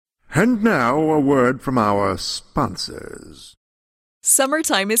And now a word from our sponsors.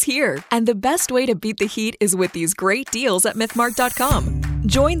 Summertime is here, and the best way to beat the heat is with these great deals at MythMart.com.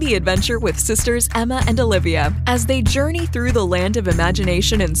 Join the adventure with sisters Emma and Olivia as they journey through the land of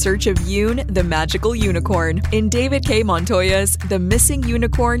imagination in search of Yoon, the magical unicorn, in David K. Montoya's The Missing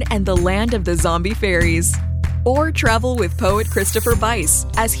Unicorn and the Land of the Zombie Fairies. Or travel with poet Christopher Bice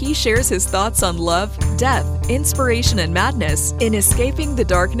as he shares his thoughts on love, death, inspiration, and madness in Escaping the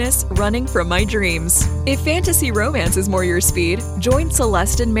Darkness, Running from My Dreams. If fantasy romance is more your speed, join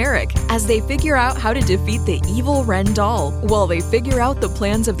Celeste and Merrick as they figure out how to defeat the evil Ren doll while they figure out the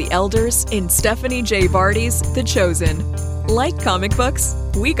plans of the elders in Stephanie J. Vardy's The Chosen. Like comic books?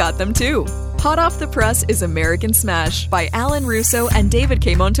 We got them too. Hot off the press is American Smash by Alan Russo and David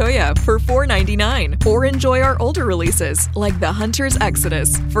K. Montoya for $4.99. Or enjoy our older releases like The Hunter's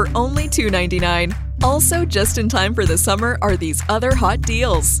Exodus for only $2.99. Also, just in time for the summer are these other hot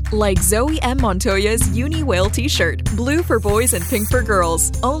deals, like Zoe M. Montoya's Uni Whale t-shirt, blue for boys and pink for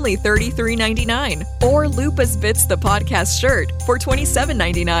girls, only $33.99. Or Lupa's Bits the Podcast shirt for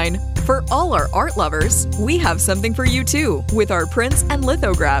 $27.99. For all our art lovers, we have something for you too with our prints and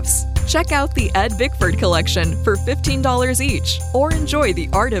lithographs. Check out the Ed Bickford collection for $15 each, or enjoy the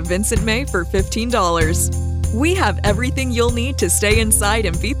art of Vincent May for $15. We have everything you'll need to stay inside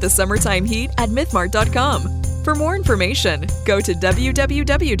and beat the summertime heat at MythMart.com. For more information, go to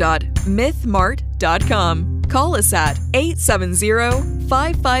www.mythmart.com. Call us at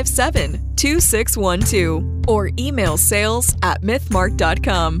 870-557-2612 or email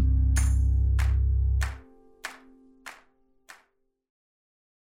sales@mythmart.com.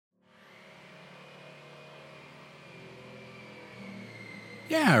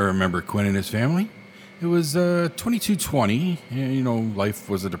 Yeah, I remember Quinn and his family. It was 2220. Life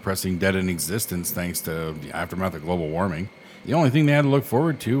was a depressing dead-end existence thanks to the aftermath of global warming. The only thing they had to look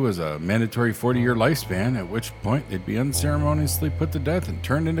forward to was a mandatory 40-year lifespan, at which point they'd be unceremoniously put to death and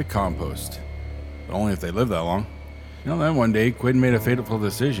turned into compost. But only if they lived that long. Then one day, Quinn made a fateful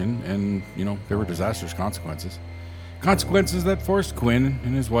decision, and, there were disastrous consequences. Consequences that forced Quinn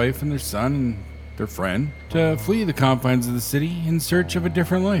and his wife and their son and their friend to flee the confines of the city in search of a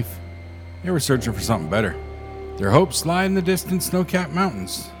different life. They were searching for something better. Their hopes lie in the distant snow-capped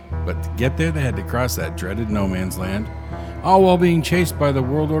mountains, but to get there they had to cross that dreaded no man's land, all while being chased by the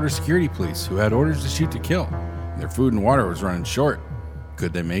World Order security police who had orders to shoot to kill. Their food and water was running short.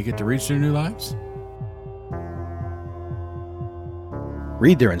 Could they make it to reach their new lives?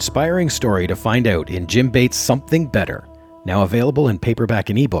 Read their inspiring story to find out in Jim Bates' Something Better, now available in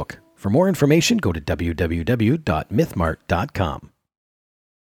paperback and ebook. For more information, go to www.mythmart.com.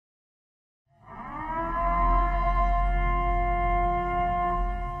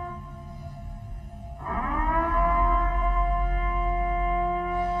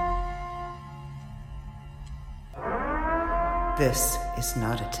 This is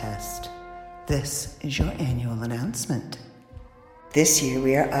not a test. This is your annual announcement. This year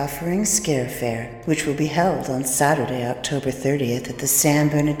we are offering Scare Fair, which will be held on Saturday, October 30th at the San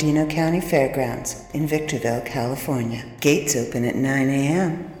Bernardino County Fairgrounds in Victorville, California. Gates open at 9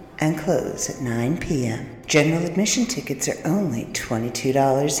 a.m. and close at 9 p.m. General admission tickets are only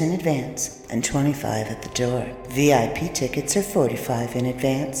 $22 in advance and $25 at the door. VIP tickets are $45 in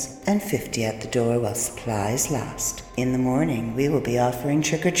advance and $50 at the door while supplies last. In the morning, we will be offering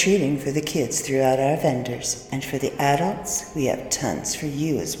trick-or-treating for the kids throughout our vendors. And for the adults, we have tons for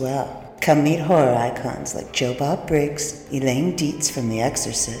you as well. Come meet horror icons like Joe Bob Briggs, Elaine Dietz from The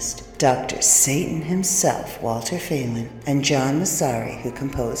Exorcist, Dr. Satan himself, Walter Phelan, and John Massari, who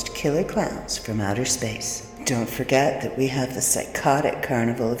composed Killer Clowns from Outer Space. Don't forget that we have the psychotic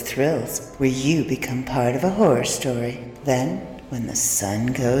Carnival of Thrills, where you become part of a horror story. Then, when the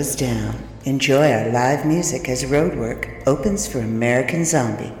sun goes down, enjoy our live music as Roadwork opens for American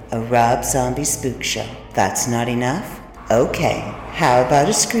Zombie, a Rob Zombie spook show. That's not enough? Okay, how about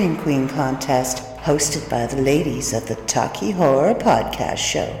a Scream Queen contest hosted by the ladies of the Talkie Horror Podcast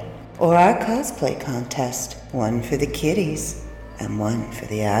Show? Or our cosplay contest, one for the kiddies and one for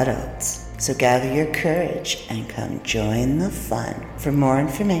the adults. So gather your courage and come join the fun. For more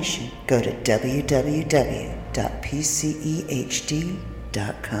information, go to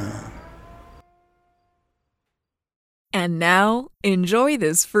www.pcehd.com. And now, enjoy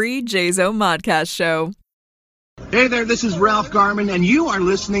this free JZO Modcast show. Hey there, this is Ralph Garman, and you are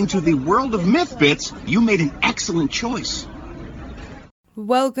listening to the World of Myth Bits. You made an excellent choice.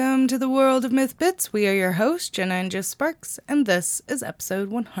 Welcome to the World of Myth Bits. We are your hosts, Jenna and Jeff Sparks, and this is episode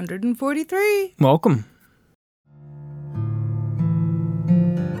 143. Welcome.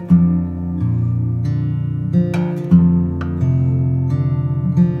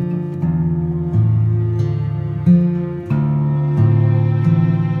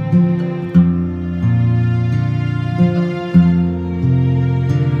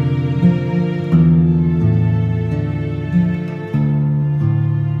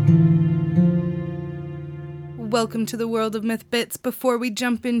 welcome to the World of Myth Bits. Before we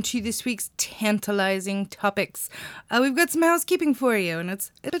jump into this week's tantalizing topics, we've got some housekeeping for you, and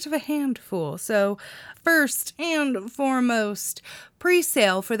it's a bit of a handful. So, first and foremost,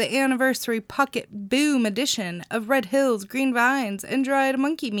 pre-sale for the anniversary Pocket Boom edition of Red Hills, Green Vines, and Dried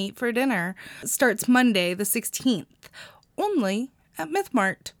Monkey Meat for dinner starts Monday the 16th, only at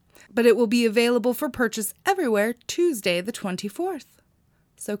MythMart. But it will be available for purchase everywhere Tuesday the 24th.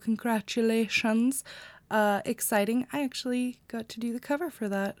 So congratulations. Exciting. I actually got to do the cover for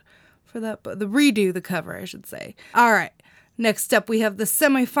that, redo the cover, I should say. All right. Next up, we have the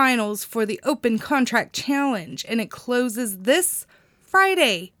semifinals for the Open Contract Challenge, and it closes this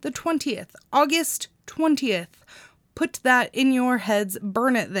Friday, the 20th, August 20th. Put that in your heads,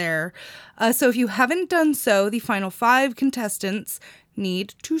 burn it there. So if you haven't done so, the final 5 contestants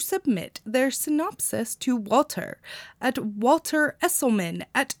need to submit their synopsis to Walter at Walter Esselman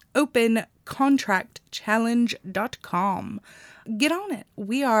at opencontractchallenge.com. Get on it.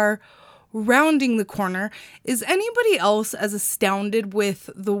 We are rounding the corner. Is anybody else as astounded with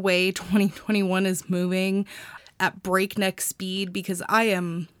the way 2021 is moving at breakneck speed? Because I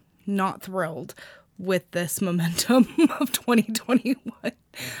am not thrilled with this momentum of 2021.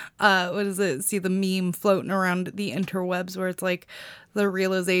 What is it? See the meme floating around the interwebs where it's like the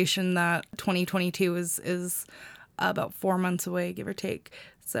realization that 2022 is about 4 months away, give or take.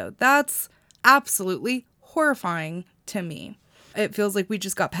 So that's absolutely horrifying to me. It feels like we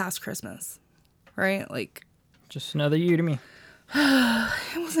just got past Christmas, right? Like, just another year to me.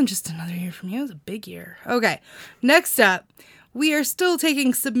 It wasn't just another year for me. It was a big year. Okay, next up, we are still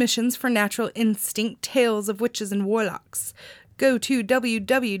taking submissions for Natural Instinct Tales of Witches and Warlocks. Go to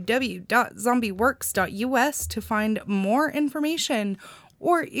www.zombieworks.us to find more information,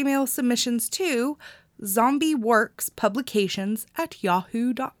 or email submissions to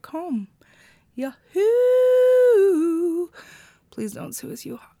zombieworkspublications@yahoo.com. Yahoo! Please don't sue us,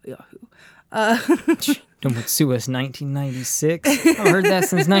 Yahoo. Don't sue us, 1996. I've heard that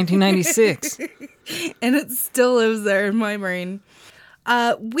since 1996. And it still lives there in my brain.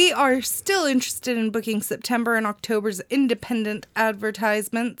 We are still interested in booking September and October's independent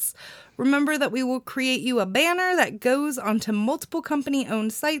advertisements. Remember that we will create you a banner that goes onto multiple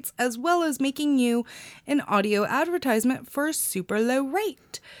company-owned sites, as well as making you an audio advertisement for a super low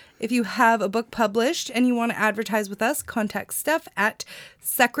rate. If you have a book published and you want to advertise with us, contact Steph at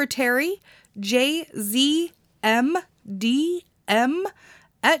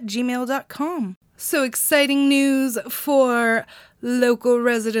secretaryjzmdm@gmail.com. So exciting news for local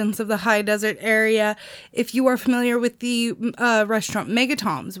residents of the high desert area. If you are familiar with the restaurant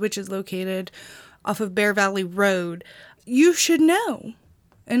Megatoms, which is located off of Bear Valley Road, you should know.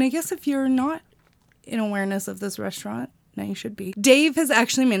 And I guess if you're not in awareness of this restaurant, now you should be. Dave has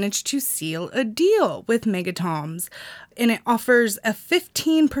actually managed to seal a deal with Megatoms, and it offers a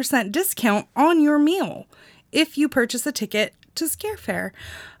 15% discount on your meal if you purchase a ticket to Scare Fair.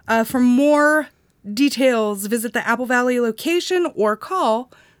 For more details, visit the Apple Valley location or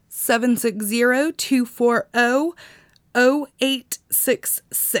call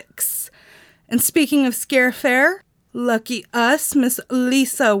 760-240-0866. And speaking of Scare Fair, lucky us, Miss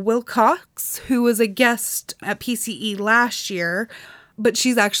Lisa Wilcox, who was a guest at PCE last year, but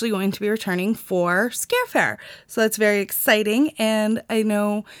she's actually going to be returning for Scare Fair. So that's very exciting, and I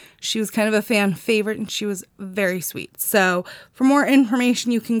know she was kind of a fan favorite, and she was very sweet. So for more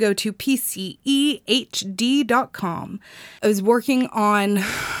information, you can go to pcehd.com. I was working on,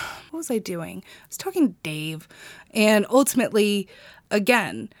 what was I doing? I was talking to Dave, and ultimately,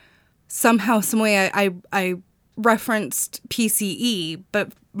 again, somehow, some way I referenced PCE,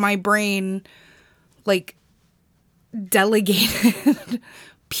 but my brain, like, delegated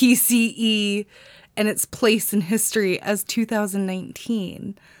PCE and its place in history as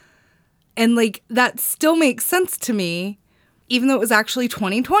 2019. And, like, that still makes sense to me, even though it was actually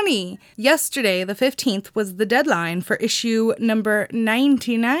 2020. Yesterday, the 15th, was the deadline for issue number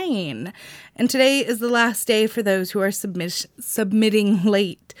 99. And today is the last day for those who are submitting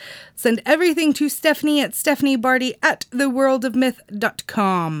late. Send everything to Stephanie at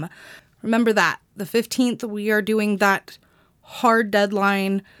stephaniebarty@theworldofmyth.com. Remember that. The 15th, we are doing that hard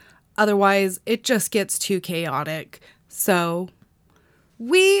deadline. Otherwise, it just gets too chaotic. So,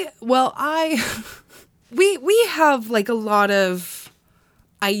 we have like a lot of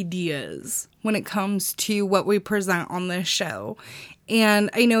ideas when it comes to what we present on this show. And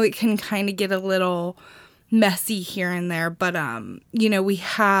I know it can kind of get a little messy here and there, but we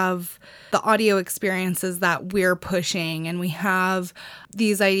have the audio experiences that we're pushing, and we have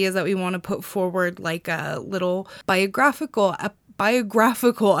these ideas that we want to put forward, like a little biographical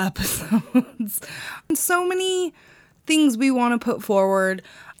biographical episodes. And so many things we want to put forward,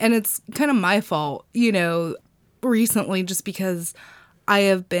 and it's kind of my fault, you know, recently, just because I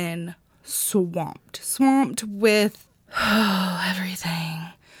have been swamped with everything.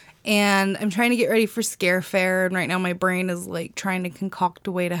 And I'm trying to get ready for Scare Fair, and right now my brain is like trying to concoct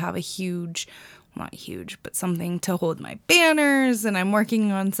a way to have a huge, not huge, but something to hold my banners, and I'm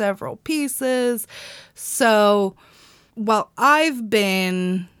working on several pieces. So while I've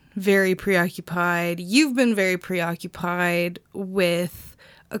been very preoccupied, you've been very preoccupied with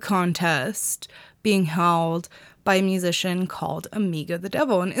a contest being held by a musician called Amigo the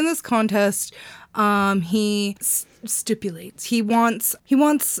Devil. And in this contest, he stipulates he wants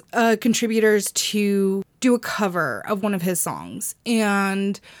contributors to do a cover of one of his songs,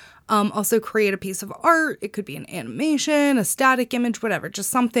 and also create a piece of art. It could be an animation, a static image, whatever, just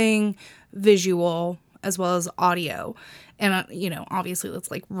something visual as well as audio. And, you know, obviously that's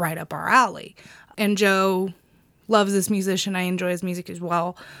like right up our alley. And Joe loves this musician. I enjoy his music as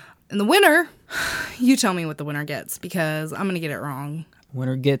well. And the winner, you tell me what the winner gets, because I'm going to get it wrong.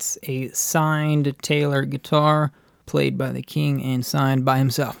 Winner gets a signed Taylor guitar played by the King and signed by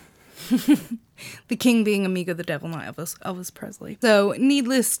himself. The King being Amigo the Devil, not Elvis Presley. So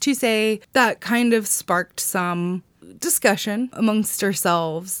needless to say, that kind of sparked some discussion amongst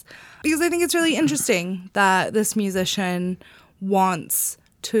ourselves, because I think it's really interesting that this musician wants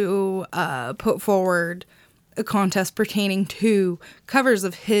to put forward a contest pertaining to covers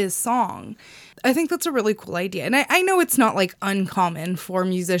of his song. I think that's a really cool idea. And I know it's not like uncommon for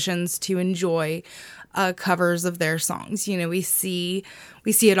musicians to enjoy covers of their songs. You know, we see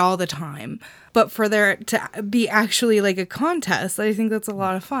it all the time. But for there to be actually like a contest, I think that's a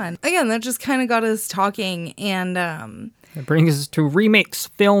lot of fun. Again, that just kind of got us talking, and it brings us to remakes,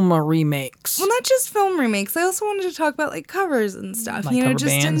 film remakes. Well, not just film remakes. I also wanted to talk about like covers and stuff. Like, you know, cover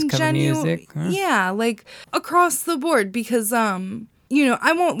just bands, in cover genuine music. Huh? Yeah, like across the board, because you know,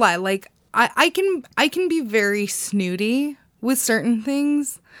 I won't lie, like I can be very snooty with certain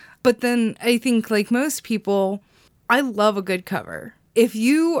things, but then I think like most people, I love a good cover. If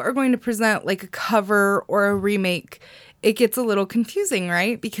you are going to present like a cover or a remake, it gets a little confusing,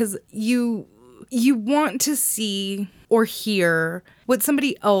 right? Because you want to see or hear what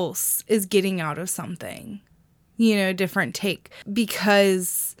somebody else is getting out of something, you know, different take,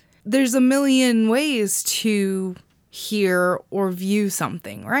 because there's a million ways to hear or view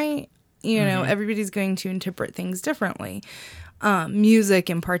something, right? You know, everybody's going to interpret things differently. Music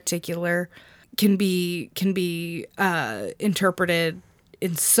in particular can be interpreted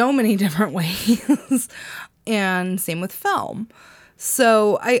in so many different ways, and same with film.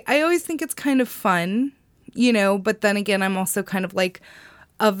 So I always think it's kind of fun, you know, but then again, I'm also kind of like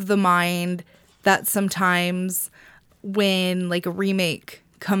of the mind that sometimes when like a remake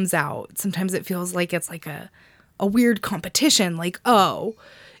comes out, sometimes it feels like it's like a weird competition, like, oh,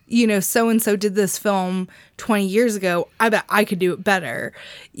 you know, so-and-so did this film 20 years ago, I bet I could do it better,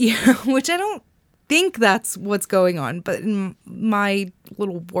 you know, which I don't think that's what's going on, but in my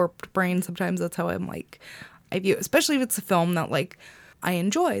little warped brain, sometimes that's how I'm like, I view it, especially if it's a film that like I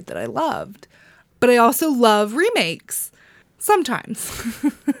enjoyed, that I loved. But I also love remakes sometimes.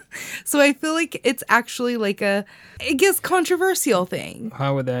 So I feel like it's actually like I guess, controversial thing.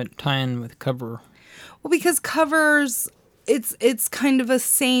 How would that tie in with cover? Well, because covers, it's kind of a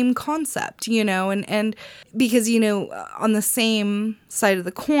same concept, you know, and because, you know, on the same side of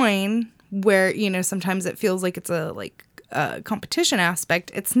the coin where, you know, sometimes it feels like it's a competition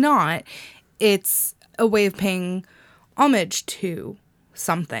aspect, it's not. It's a way of paying homage to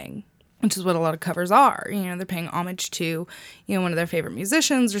something, which is what a lot of covers are. You know, they're paying homage to, you know, one of their favorite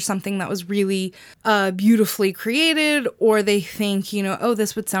musicians or something that was really beautifully created, or they think, you know, oh,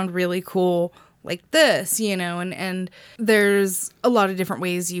 this would sound really cool like this, you know, and there's a lot of different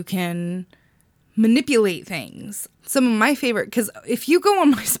ways you can manipulate things. Some of my favorite, because if you go on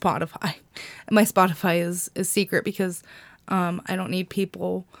my Spotify is secret because I don't need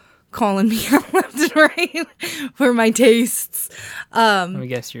people calling me out left and right for my tastes. Let me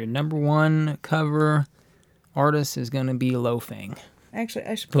guess, your number one cover artist is going to be Lo Fang. Actually,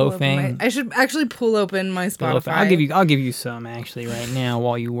 I should actually pull open my Spotify. I'll give you some actually right now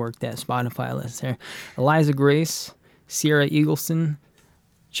while you work that Spotify list there. Eliza Grace, Sierra Eagleson,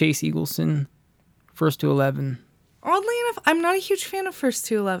 Chase Eagleson, First to 11. Oddly enough, I'm not a huge fan of First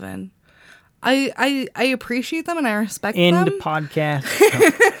to 11. I appreciate them and I respect them. End podcast.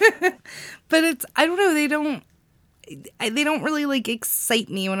 But I don't know, they don't really like excite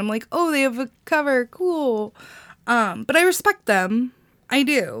me when I'm like, oh, they have a cover, cool. But I respect them. I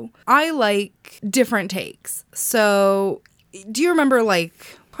do. I like different takes. So do you remember like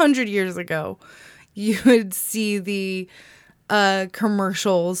 100 years ago, you would see the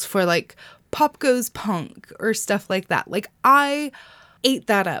commercials for like Pop Goes Punk or stuff like that. Like I ate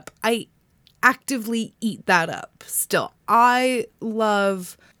that up. I actively eat that up still. I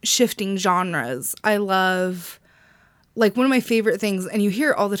love shifting genres. I love, like, one of my favorite things, and you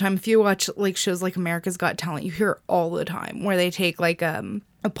hear it all the time if you watch like shows like America's Got Talent, you hear it all the time where they take like a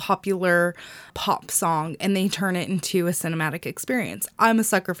popular pop song and they turn it into a cinematic experience. I'm a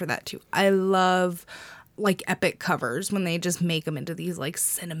sucker for that too. I love like epic covers when they just make them into these like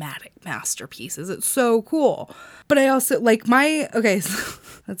cinematic masterpieces. It's so cool. But I also like so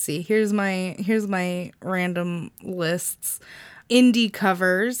let's see. Here's my random lists. Indie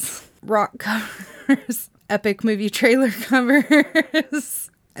covers, rock covers, epic movie trailer covers.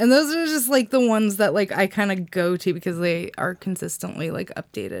 And those are just like the ones that like I kind of go to because they are consistently like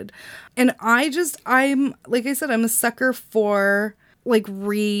updated. And I'm like I said, I'm a sucker for like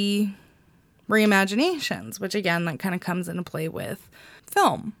reimaginations, which again, that kind of comes into play with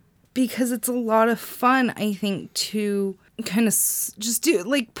film because it's a lot of fun, I think, to kind of just do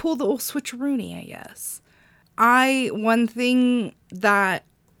like pull the old switcheroony, I guess. One thing that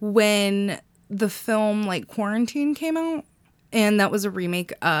when the film like Quarantine came out, and that was a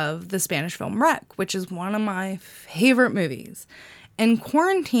remake of the Spanish film Rec, which is one of my favorite movies. And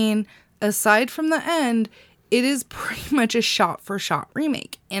Quarantine, aside from the end, it is pretty much a shot-for-shot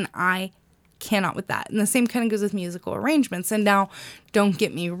remake. And I cannot with that. And the same kind of goes with musical arrangements. And now, don't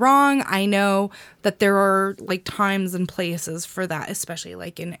get me wrong, I know that there are like times and places for that, especially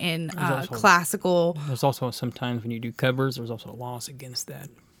like in classical. There's also sometimes when you do covers, there's also laws against that,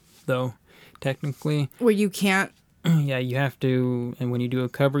 though, technically. Where you can't. Yeah, you have to, and when you do a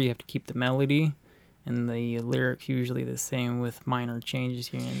cover, you have to keep the melody and the lyrics usually the same with minor changes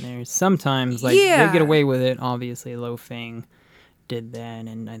here and there. Sometimes, like, they get away with it. Obviously, Lo Fang did that,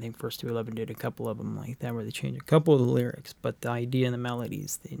 and I think First 211 did a couple of them like that where they changed a couple of the lyrics, but the idea and the melody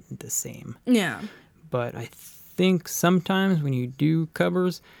is the same. Yeah. But I think sometimes when you do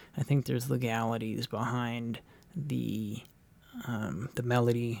covers, I think there's legalities behind the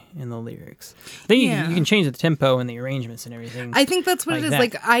melody and the lyrics. Then you can change the tempo and the arrangements and everything. I think that's what it is.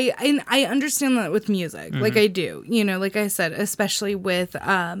 Like I understand that with music. Mm-hmm. Like I do. You know, like I said, especially with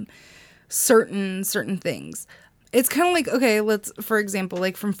certain things. It's kind of like, okay, for example,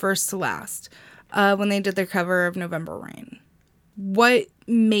 like from First to Last, when they did their cover of November Rain. What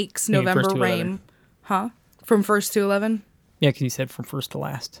makes November Rain? From First to 11? Yeah, because you said from First to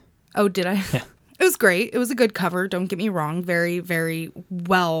Last. Oh, did I? Yeah. It was great. It was a good cover. Don't get me wrong. Very, very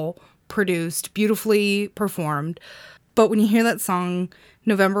well produced, beautifully performed. But when you hear that song,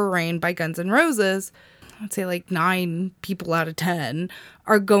 November Rain by Guns N' Roses, I'd say like 9 people out of 10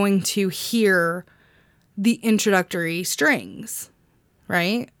 are going to hear the introductory strings,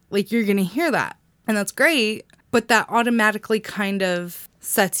 right? Like you're going to hear that. And that's great. But that automatically kind of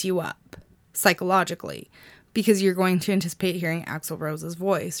sets you up psychologically. Because you're going to anticipate hearing Axl Rose's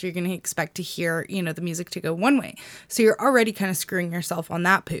voice. You're going to expect to hear, the music to go one way. So you're already kind of screwing yourself on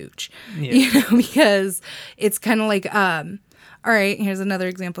that pooch. Yeah. Because it's kind of like, all right, here's another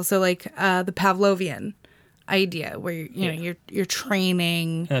example. So like the Pavlovian idea where, you're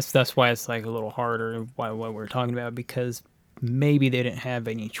training. That's why it's like a little harder, what we're talking about, because maybe they didn't have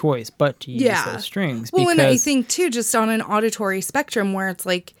any choice but to use those strings. Well, and I think too, just on an auditory spectrum where it's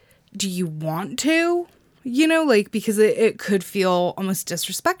like, do you want to? Because it could feel almost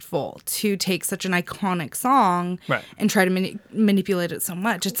disrespectful to take such an iconic song and try to manipulate it so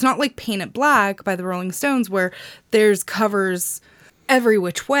much. It's not like Paint It Black by the Rolling Stones where there's covers every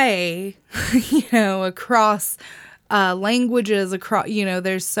which way, across languages, across,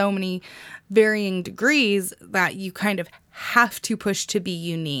 there's so many varying degrees that you kind of have to push to be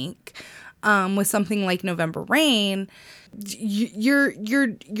unique. With something like November Rain, you're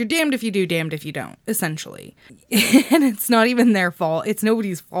damned if you do, damned if you don't, essentially. And it's not even their fault. It's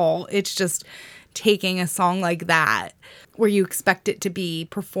nobody's fault. It's just taking a song like that where you expect it to be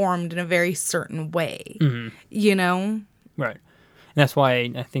performed in a very certain way, Right. And that's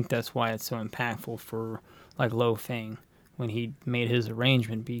why I think that's why it's so impactful for like Lo Fang when he made his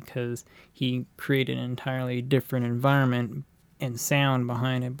arrangement, because he created an entirely different environment and sound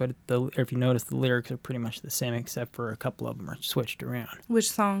behind it, but if you notice, the lyrics are pretty much the same except for a couple of them are switched around.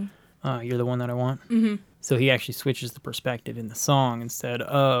 Which song? You're the One That I Want. Mm-hmm. So he actually switches the perspective in the song instead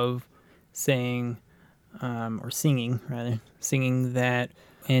of saying, or singing that,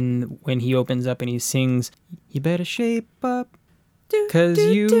 and when he opens up and he sings, "You better shape up, 'Cause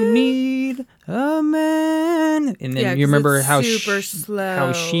you need a man. And then you remember how super slow.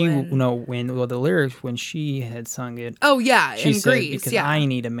 How she the lyrics when she had sung it. Oh yeah, she in said, Grease. because yeah. I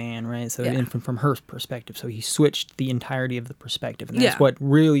need a man, right? So and from her perspective, so he switched the entirety of the perspective, and that's Yeah. what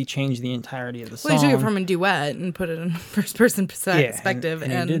really changed the entirety of the song. Well, he took it from a duet and put it in first person perspective,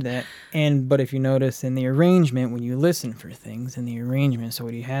 and he did that. But if you notice in the arrangement, when you listen for things in the arrangement, so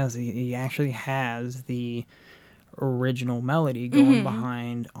what he has, he actually has the original melody going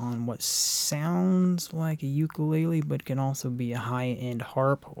behind on what sounds like a ukulele, but can also be a high-end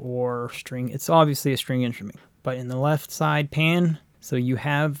harp or string. It's obviously a string instrument, but in the left side pan, so you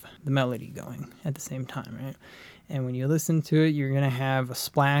have the melody going at the same time, right? And when you listen to it, you're going to have a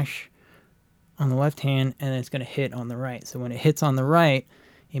splash on the left hand, and it's going to hit on the right. So when it hits on the right,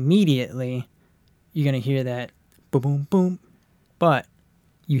 immediately you're going to hear that boom, boom, boom, but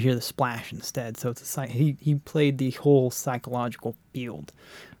you hear the splash instead. So it's he played the whole psychological field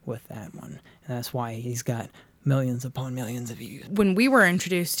with that one, and that's why he's got millions upon millions of views. When we were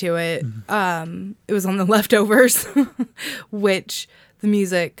introduced to it, it was on The Leftovers, which the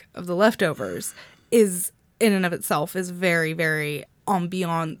music of The Leftovers is in and of itself is very, very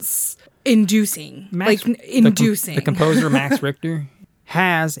ambiance inducing, inducing. The composer Max Richter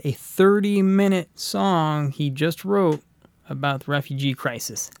has a 30-minute song he just wrote about the refugee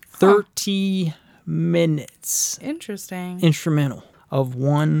crisis. 30 minutes. Interesting. Instrumental of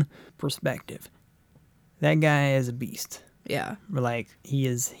one perspective. That guy is a beast. Yeah.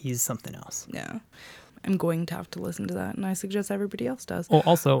 He's something else. Yeah. I'm going to have to listen to that, and I suggest everybody else does. Oh,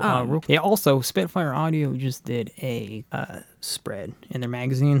 also, Spitfire Audio just did a spread in their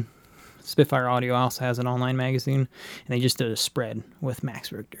magazine. Spitfire Audio also has an online magazine, and they just did a spread with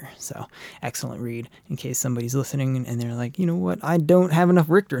Max Richter. So, excellent read in case somebody's listening and they're like, you know what, I don't have enough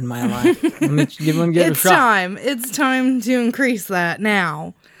Richter in my life. Let me give it a shot. It's time to increase that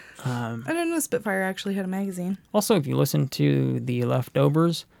now. I didn't know Spitfire actually had a magazine. Also, if you listen to the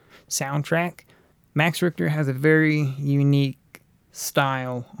Leftovers soundtrack, Max Richter has a very unique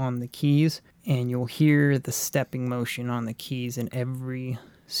style on the keys, and you'll hear the stepping motion on the keys in every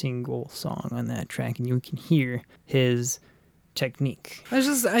single song on that track, and you can hear his technique.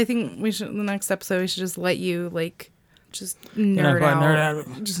 I think we should, the next episode, we should just let you, just nerd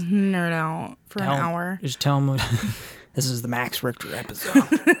out. Just nerd out for an hour. Just tell him this is the Max Richter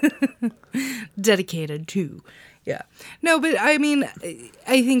episode. Dedicated to. Yeah. No, but I mean,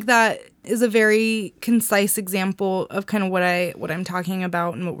 I think that is a very concise example of kind of what I'm talking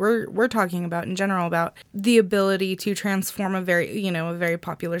about and what we're talking about in general, about the ability to transform a very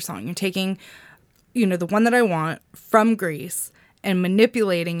popular song. You're taking, the one that I want from Grease and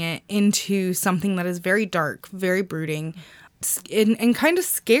manipulating it into something that is very dark, very brooding, and kind of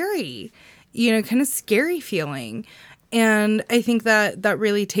scary, kind of scary feeling. And I think that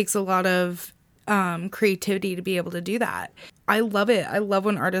really takes a lot of creativity to be able to do that. I love it. I love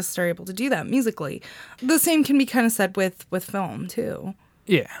when artists are able to do that musically. The same can be kind of said with film too.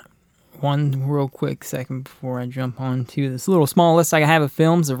 Yeah. One real quick second before I jump on to this little small list I have of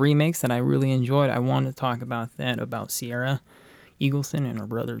films, of remakes that I really enjoyed. I want to talk about Sierra Eagleson and her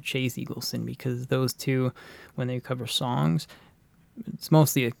brother Chase Eagleson, because those two, when they cover songs, it's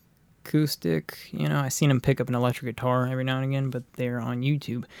mostly acoustic. I seen them pick up an electric guitar every now and again, but they're on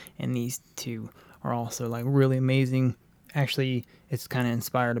YouTube, and these two are also really amazing. Actually, it's kind of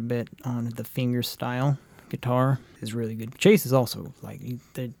inspired a bit on the fingerstyle guitar. Is really good. Chase is also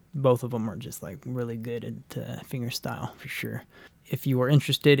both of them are just really good at fingerstyle for sure. If you are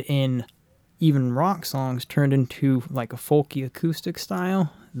interested in even rock songs turned into a folky acoustic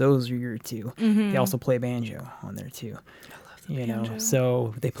style, those are your two. Mm-hmm. They also play banjo on there too. Banjo.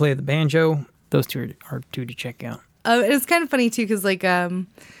 So they play the banjo. Those two are two to check out. It's kind of funny too, because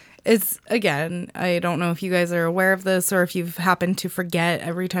it's, again, I don't know if you guys are aware of this or if you've happened to forget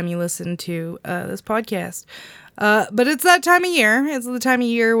every time you listen to this podcast, but it's that time of year. It's the time of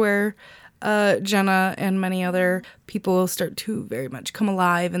year where Jenna and many other people start to very much come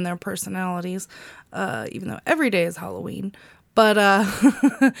alive in their personalities, even though every day is Halloween. But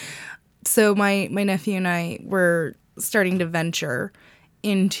so my nephew and I were starting to venture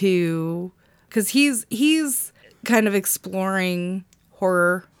into, because he's kind of exploring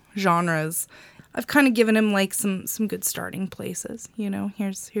horror genres. I've kind of given him some good starting places.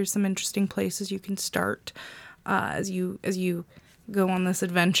 Here's some interesting places you can start as you go on this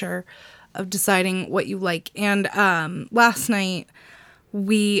adventure of deciding what you like. And last night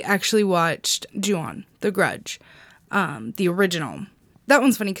we actually watched Ju-on, The Grudge, the original. That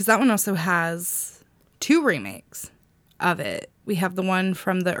one's funny because that one also has 2 remakes of it. We have the one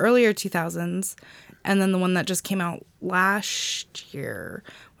from the earlier 2000s, and then the one that just came out last year,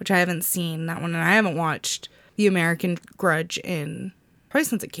 which I haven't seen that one, and I haven't watched The American Grudge in probably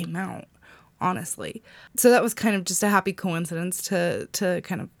since it came out, honestly. So that was kind of just a happy coincidence to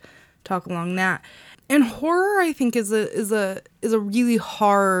kind of talk along that. And horror, I think, is a really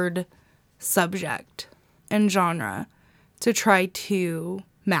hard subject and genre to try to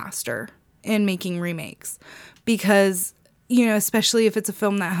master in making remakes, because, you know, especially if it's a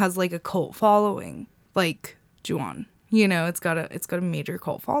film that has like a cult following, like Ju-on. You know, it's got a major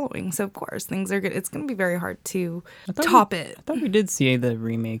cult following, so of course things are good. It's going to be very hard to top it. I thought we did see the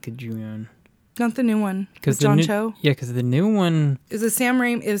remake of Ju-on. Not the new one. Because John Cho. Yeah, because the new one. It was Sam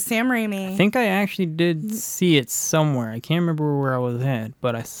Raimi. I think I actually did see it somewhere. I can't remember where I was at,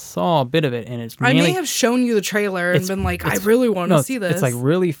 but I saw a bit of it, and it's mainly, I may have shown you the trailer and been like, I really want to see this. It's like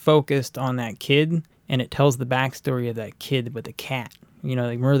really focused on that kid, and it tells the backstory of that kid with the cat. You know,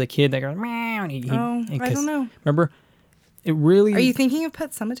 like, remember the kid that goes meow? I don't know. Remember? It really. Are you thinking of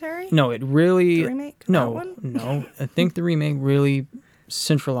Pet Sematary? No, it really. The remake? No. I think the remake really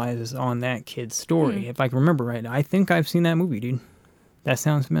centralizes on that kid's story. If I can remember right. I think I've seen that movie, dude. That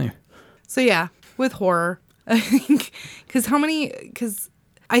sounds familiar. So yeah, with horror, I think, because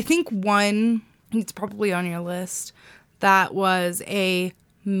I think one, it's probably on your list, that was a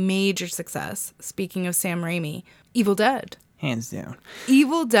major success. Speaking of Sam Raimi, Evil Dead. Hands down.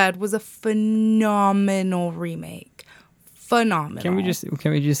 Evil Dead was a phenomenal remake. Phenomenal. Can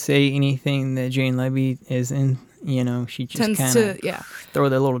we just say anything that Jane Levy is in? You know, she just kind of throw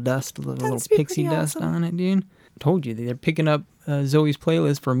that little dust, little pixie dust on it, dude. Told you they're picking up Zoe's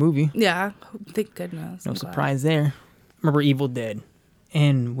playlist for a movie. Yeah, thank goodness. No surprise there. Remember Evil Dead,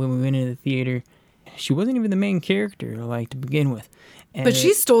 and when we went into the theater, she wasn't even the main character, like, to begin with. And but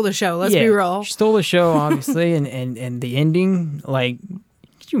she stole the show. Let's be real. She stole the show, obviously, and the ending. Like,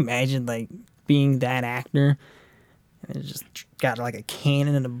 could you imagine like being that actor? And it just got like a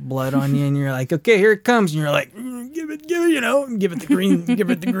cannon of blood on you, and you're like, okay, here it comes, and you're like, give it, you know, give it the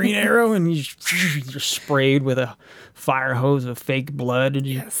green arrow, and you're sprayed with a fire hose of fake blood, and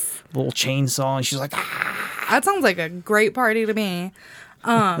a little chainsaw, and she's like, ah. That sounds like a great party to me.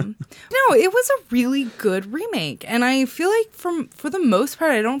 No, it was a really good remake, and I feel like for the most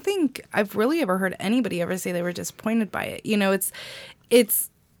part, I don't think I've really ever heard anybody ever say they were disappointed by it. You know,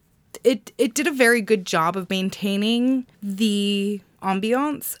 it did a very good job of maintaining the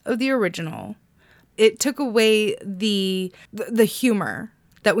ambiance of the original. It took away the humor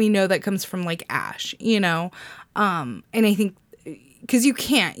that we know that comes from like Ash, you know, and I think because you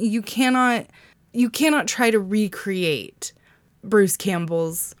cannot try to recreate Bruce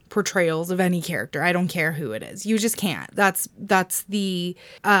Campbell's portrayals of any character. I don't care who it is. You just can't. That's the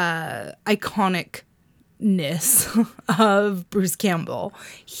iconicness of Bruce Campbell.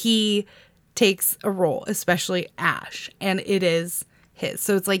 He takes a role, especially Ash, and it is his.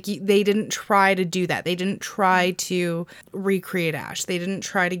 So it's like they didn't try to do that. They didn't try to recreate Ash. They didn't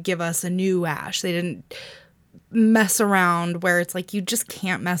try to give us a new Ash. They didn't mess around where it's like you just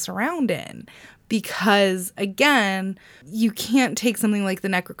can't mess around in. Because, again, you can't take something like the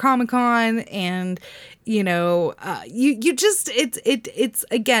Necronomicon and, you know, you just, it's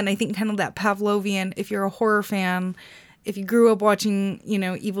again, I think kind of that Pavlovian, if you're a horror fan, if you grew up watching, you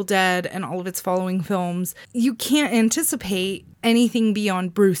know, Evil Dead and all of its following films, you can't anticipate anything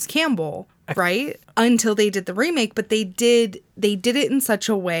beyond Bruce Campbell, right? Until they did the remake, but they did it in such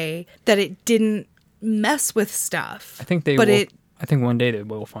a way that it didn't mess with stuff. I think I think one day they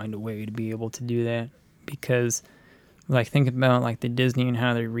will find a way to be able to do that, because, like, think about like the Disney and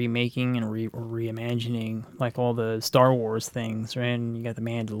how they're remaking and reimagining like all the Star Wars things, right? And you got the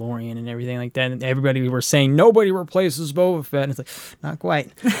Mandalorian and everything like that. And everybody were saying nobody replaces Boba Fett. And it's like,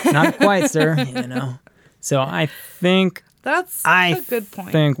 not quite, sir. You know. So I think that's a good point.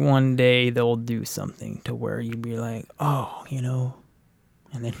 I think one day they'll do something to where you'd be like, oh, you know,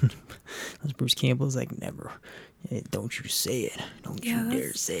 and then Bruce Campbell's like, never. Don't you say it. Don't you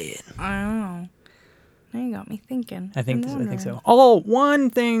dare say it. I don't know. Now you got me thinking. I think so. Although,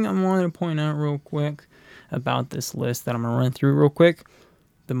 one thing I wanted to point out real quick about this list that I'm going to run through real quick.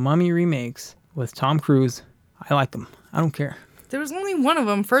 The Mummy remakes with Tom Cruise, I like them. I don't care. There was only one of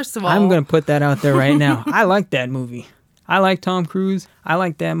them, first of all. I'm going to put that out there right now. I like that movie. I like Tom Cruise. I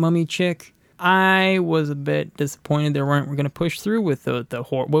like that mummy chick. I was a bit disappointed they weren't going to push through with the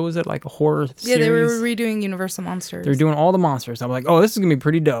horror. What was it, like a horror series? Yeah, they were redoing Universal Monsters. They're doing all the monsters. I'm like, oh, this is going to be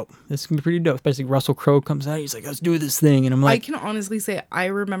pretty dope. Especially Russell Crowe comes out. He's like, let's do this thing. And I'm like, I can honestly say I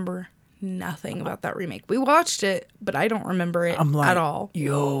remember nothing about that remake. We watched it, but I don't remember it at all.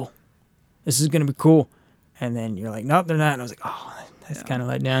 Yo, this is going to be cool. And then you're like, nope, they're not. And I was like, oh, that's kind of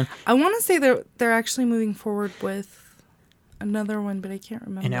let down. I want to say they're actually moving forward with another one, but I can't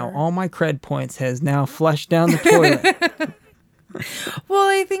remember. And now all my cred points has now flushed down the toilet. Well,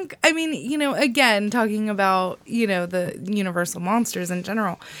 I mean, again, talking about, the Universal monsters in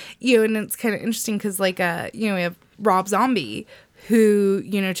general, and it's kind of interesting because, like, we have Rob Zombie, who,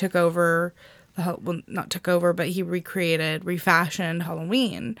 took over, not took over, but he refashioned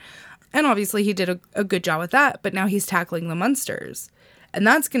Halloween. And obviously he did a good job with that, but now he's tackling the Munsters. And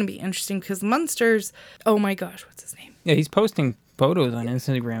that's going to be interesting because Munsters, oh my gosh, what's his name? Yeah, he's posting photos on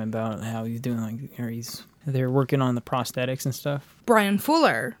Instagram about how he's doing, they're working on the prosthetics and stuff. Brian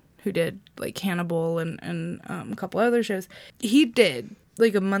Fuller, who did like Hannibal and a couple other shows, he did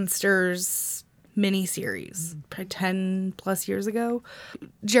like a Munsters miniseries probably 10 plus years ago.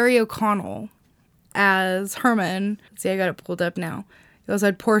 Jerry O'Connell as Herman. See, I got it pulled up now. He also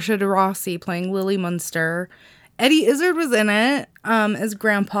had Portia de Rossi playing Lily Munster. Eddie Izzard was in it as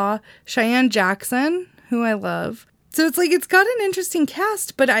Grandpa. Cheyenne Jackson, who I love. So it's like, it's got an interesting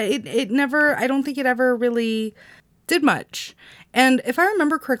cast, but I don't think it ever really did much. And if I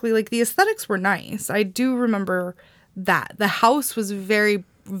remember correctly, like the aesthetics were nice. I do remember that. The house was very,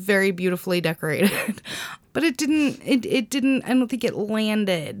 very beautifully decorated, but it didn't, I don't think it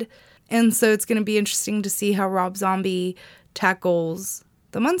landed. And so it's going to be interesting to see how Rob Zombie tackles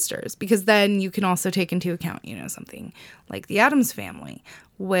the Munsters, because then you can also take into account, something like the Addams Family,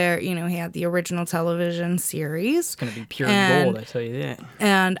 where, he had the original television series. It's going to be pure gold, I tell you that.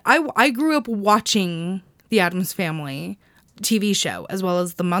 And I grew up watching the Addams Family TV show as well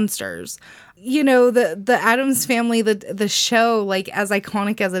as the Munsters. The Addams Family, the show, like as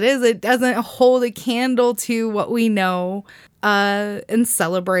iconic as it is, it doesn't hold a candle to what we know and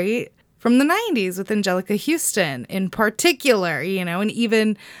celebrate from the 90s with Angelica Houston in particular, and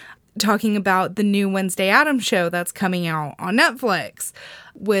even talking about the new Wednesday Addams show that's coming out on Netflix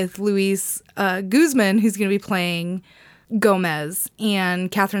with Luis Guzman, who's going to be playing Gomez, and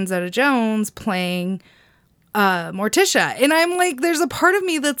Catherine Zeta-Jones playing Morticia. And I'm like, there's a part of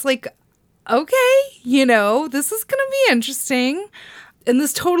me that's like, okay, this is going to be interesting. And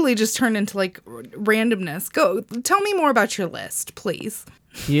this totally just turned into like randomness. Go, tell me more about your list, please.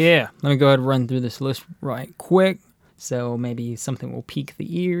 Yeah, let me go ahead and run through this list right quick, so maybe something will pique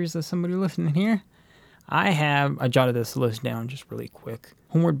the ears of somebody listening here. I jotted this list down just really quick.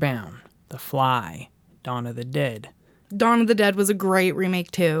 Homeward Bound, The Fly, Dawn of the Dead. Dawn of the Dead was a great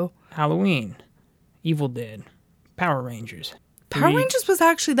remake too. Halloween, Evil Dead, Power Rangers. Power Rangers was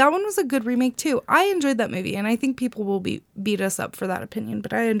actually, that one was a good remake too. I enjoyed that movie, and I think people will beat us up for that opinion,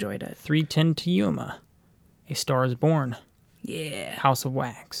 but I enjoyed it. 3:10 to Yuma, A Star is Born. Yeah. House of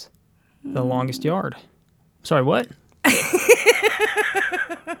Wax. The Longest Yard. Sorry, what?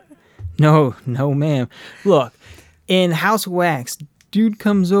 No, ma'am. Look, in House of Wax, dude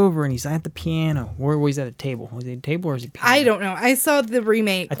comes over and he's at the piano. Or he's at a table. Was it a table or is it a piano? I don't know. I saw the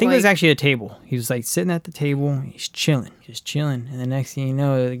remake. I think it was actually a table. He was like sitting at the table. He's chilling. Just chilling. And the next thing you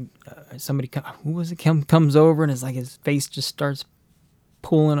know, somebody, comes over and it's like his face just starts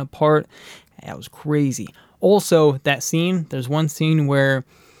pulling apart. That was crazy. Also, that scene, there's one scene where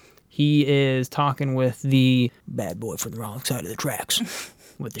he is talking with the bad boy from the wrong side of the tracks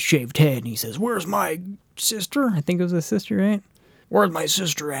with the shaved head, and he says, "Where's my sister?" I think it was a sister, right? "Where's my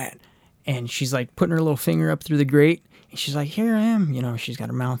sister at?" And she's like putting her little finger up through the grate, and she's like, "Here I am." She's got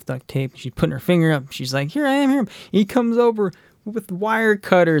her mouth duct taped, and she's putting her finger up. She's like, "Here I am, here." He comes over with wire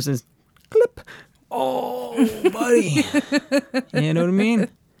cutters and clip. Oh, buddy. You know what I mean?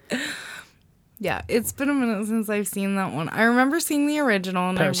 Yeah, it's been a minute since I've seen that one. I remember seeing the original,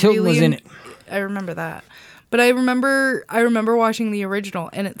 and Paris Hilton was in it. I remember that, but I remember watching the original,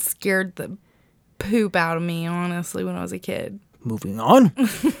 and it scared the poop out of me, honestly, when I was a kid. Moving on,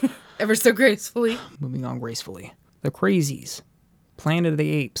 ever so gracefully. Moving on gracefully. The Crazies, Planet of the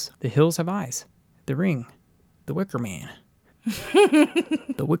Apes, The Hills Have Eyes, The Ring, The Wicker Man,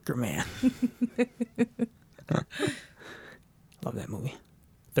 The Wicker Man. Love that movie.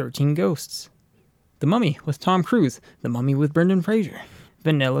 13 Ghosts. The Mummy with Tom Cruise. The Mummy with Brendan Fraser.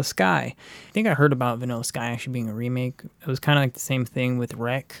 Vanilla Sky. I think I heard about Vanilla Sky actually being a remake. It was kind of like the same thing with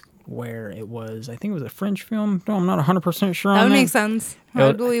Wreck, where it was, I think it was a French film. No, I'm not 100% sure on that. That would make sense. I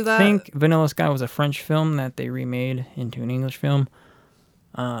would believe that. I think Vanilla Sky was a French film that they remade into an English film.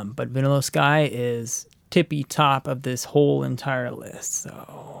 But Vanilla Sky is tippy top of this whole entire list.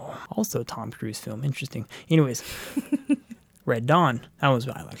 So, also a Tom Cruise film. Interesting. Anyways, Red Dawn. That was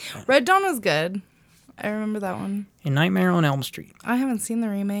what I liked. Red Dawn was good. I remember that one. And Nightmare on Elm Street. I haven't seen the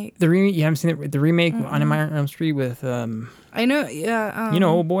remake. You haven't seen the remake on Nightmare on Elm Street with I know, yeah.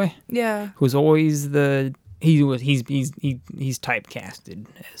 Old boy? Yeah. Who's always the he's typecasted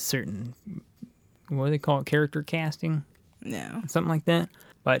as certain, what do they call it, character casting? Yeah. Something like that.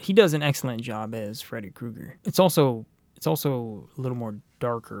 But he does an excellent job as Freddy Krueger. It's also a little more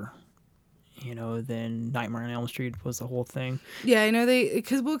darker, than Nightmare on Elm Street was the whole thing. Yeah, I know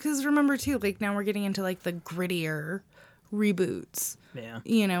because remember too, like now we're getting into like the grittier reboots.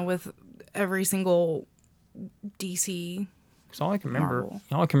 Yeah. With every single DC. Because all I can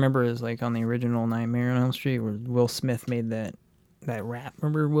remember is like on the original Nightmare on Elm Street where Will Smith made that rap.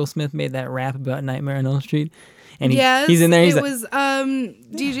 Remember Will Smith made that rap about Nightmare on Elm Street? And he's in there. It was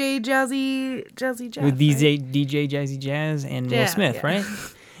DJ Jazzy Jazz. With DJ Jazzy Jazz and Will Smith, right?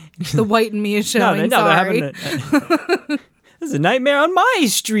 The white and me is showing. No, sorry. This is a Nightmare on my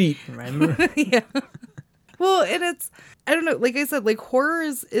street. Remember? Yeah. Well, and it's, I don't know, like I said, like horror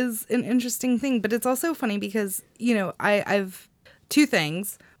is an interesting thing, but it's also funny because, I've two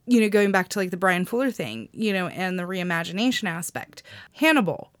things, going back to like the Brian Fuller thing, and the reimagination aspect.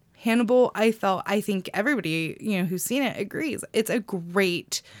 Hannibal, I think everybody, who's seen it agrees. It's a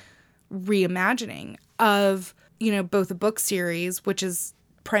great reimagining of, both a book series, which is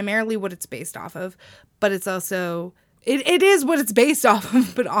primarily what it's based off of, but it's also, it is what it's based off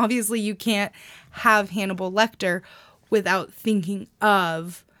of, but obviously you can't have Hannibal Lecter without thinking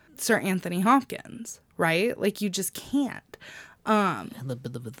of Sir Anthony Hopkins, right? Like you just can't. You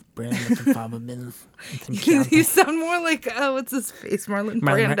sound more like what's his face, Marlon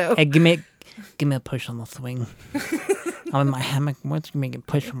Brando. Hey, give me a push on the swing. I'm in my hammock. What's gonna make a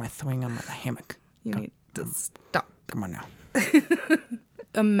push on my swing? I'm in the hammock. You need to stop. Come on now.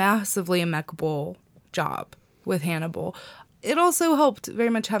 A massively impeccable job with Hannibal. It also helped very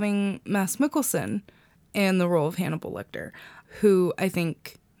much having Mads Mikkelsen in the role of Hannibal Lecter, who I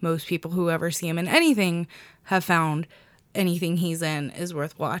think most people who ever see him in anything have found anything he's in is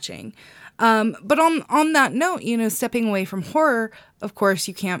worth watching. But on that note, stepping away from horror, of course,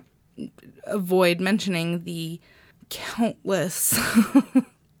 you can't avoid mentioning the countless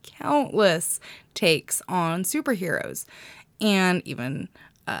takes on superheroes and even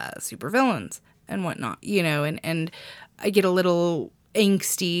supervillains and whatnot, and I get a little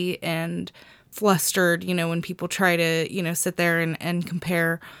angsty and flustered, when people try to, sit there and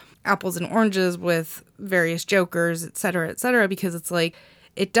compare apples and oranges with various Jokers, et cetera, because it's like,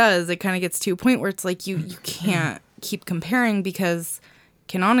 it kind of gets to a point where it's like, you can't keep comparing because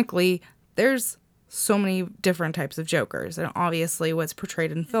canonically there's so many different types of Jokers. And obviously what's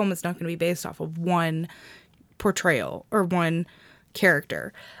portrayed in film is not going to be based off of one portrayal or one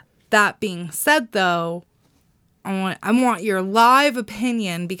character. That being said, though, I want your live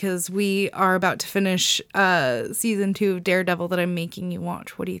opinion because we are about to finish season 2 of Daredevil that I'm making you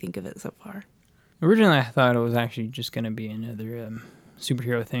watch. What do you think of it so far? Originally, I thought it was actually just going to be another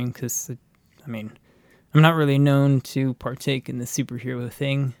superhero thing because, I'm not really known to partake in the superhero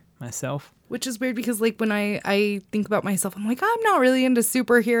thing myself. Which is weird because, like, when I think about myself, I'm like, I'm not really into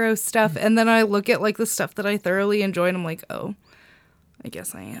superhero stuff. And then I look at, like, the stuff that I thoroughly enjoy and I'm like, oh, I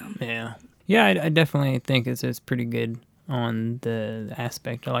guess I am. Yeah. Yeah, I definitely think it's pretty good on the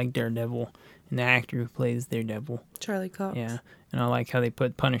aspect. I like Daredevil and the actor who plays Daredevil. Charlie Cox. Yeah, and I like how they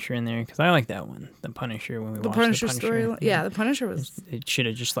put Punisher in there because I like that one, the Punisher, when we watched Punisher the Punisher story. Yeah, the Punisher was... It should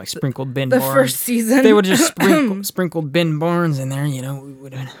have just, like, sprinkled Ben the Barnes. First season. They would just sprinkled Ben Barnes in there, we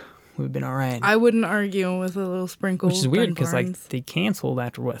would have been all right. I wouldn't argue with a little sprinkle. Which is weird because, like, they canceled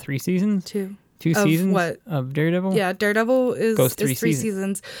after, 3 seasons? 2. 2 seasons of Daredevil? Yeah, Daredevil is 3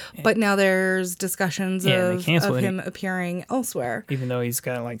 seasons. Yeah. But now there's discussions of him appearing elsewhere. Even though he's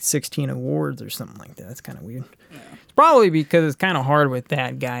got like 16 awards or something like that. That's kind of weird. Yeah. It's probably because it's kind of hard with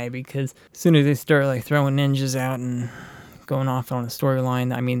that guy because as soon as they start like throwing ninjas out and going off on a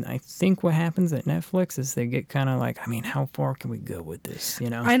storyline, I think what happens at Netflix is they get kind of like, how far can we go with this,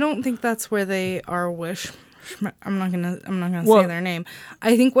 I don't think that's where they are I'm not gonna say their name.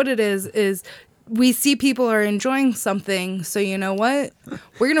 I think what it is we see people are enjoying something, so you know what?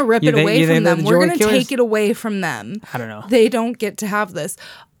 We're going to rip it away from them. We're going to take it away from them. I don't know. They don't get to have this.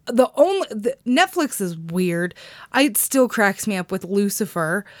 Netflix is weird. It still cracks me up with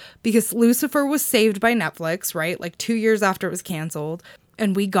Lucifer because Lucifer was saved by Netflix, right? Like 2 years after it was canceled,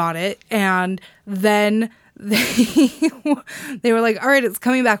 and we got it. And then they were like, all right, it's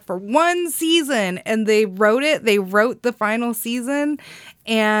coming back for 1 season. And they wrote the final season.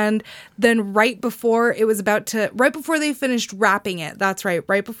 And then right before they finished wrapping it, that's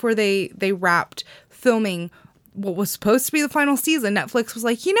right before they wrapped filming what was supposed to be the final season, Netflix was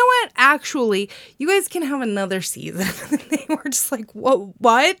like, you know what? Actually, you guys can have another season. They were just like,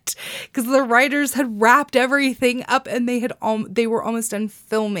 what? Because the writers had wrapped everything up and they were almost done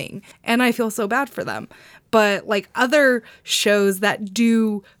filming. And I feel so bad for them. But like other shows that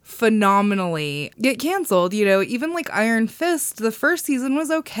do phenomenally get canceled, you know, even like Iron Fist, the first season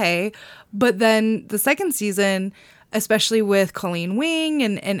was okay, but then the second season, especially with Colleen Wing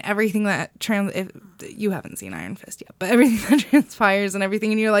and everything that you haven't seen Iron Fist yet, but everything that transpires and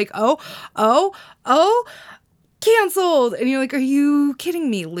everything, and you're like, oh, canceled. And you're like, are you kidding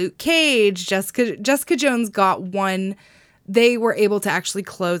me? Luke Cage, Jessica Jones got one. They were able to actually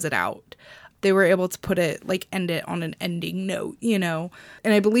close it out. They were able to put it, like, end it on an ending note, you know?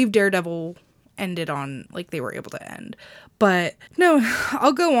 And I believe Daredevil ended on, like, they were able to end. But, no,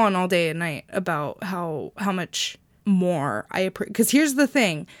 I'll go on all day and night about how much more I appreciate. Because here's the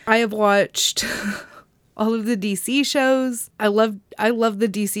thing. I have watched all of the DC shows. I love the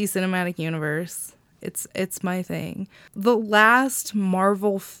DC cinematic universe. It's my thing. The last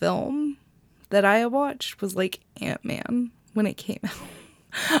Marvel film that I watched was, like, Ant-Man when it came out.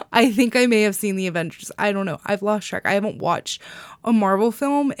 I think I may have seen the Avengers. I don't know. I've lost track. I haven't watched a Marvel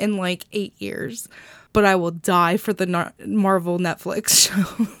film in like 8 years, but I will die for the Marvel Netflix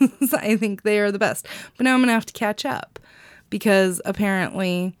shows. I think they are the best. But now I'm going to have to catch up because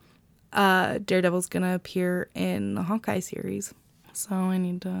apparently Daredevil's going to appear in the Hawkeye series. So I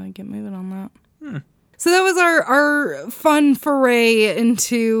need to get moving on that. So that was our fun foray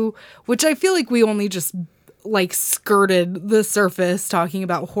into, which I feel like we only just like skirted the surface talking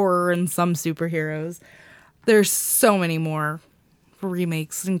about horror and some superheroes. There's so many more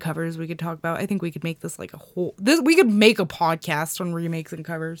remakes and covers we could talk about. I think we could make this like we could make a podcast on remakes and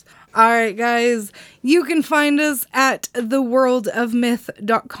covers. All right, guys, you can find us at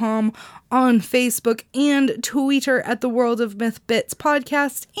theworldofmyth.com on Facebook and Twitter at The World of Myth Bits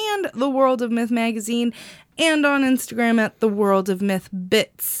Podcast and The World of Myth Magazine, and on Instagram at The World of Myth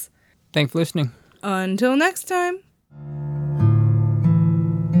Bits. Thanks for listening. Until next time.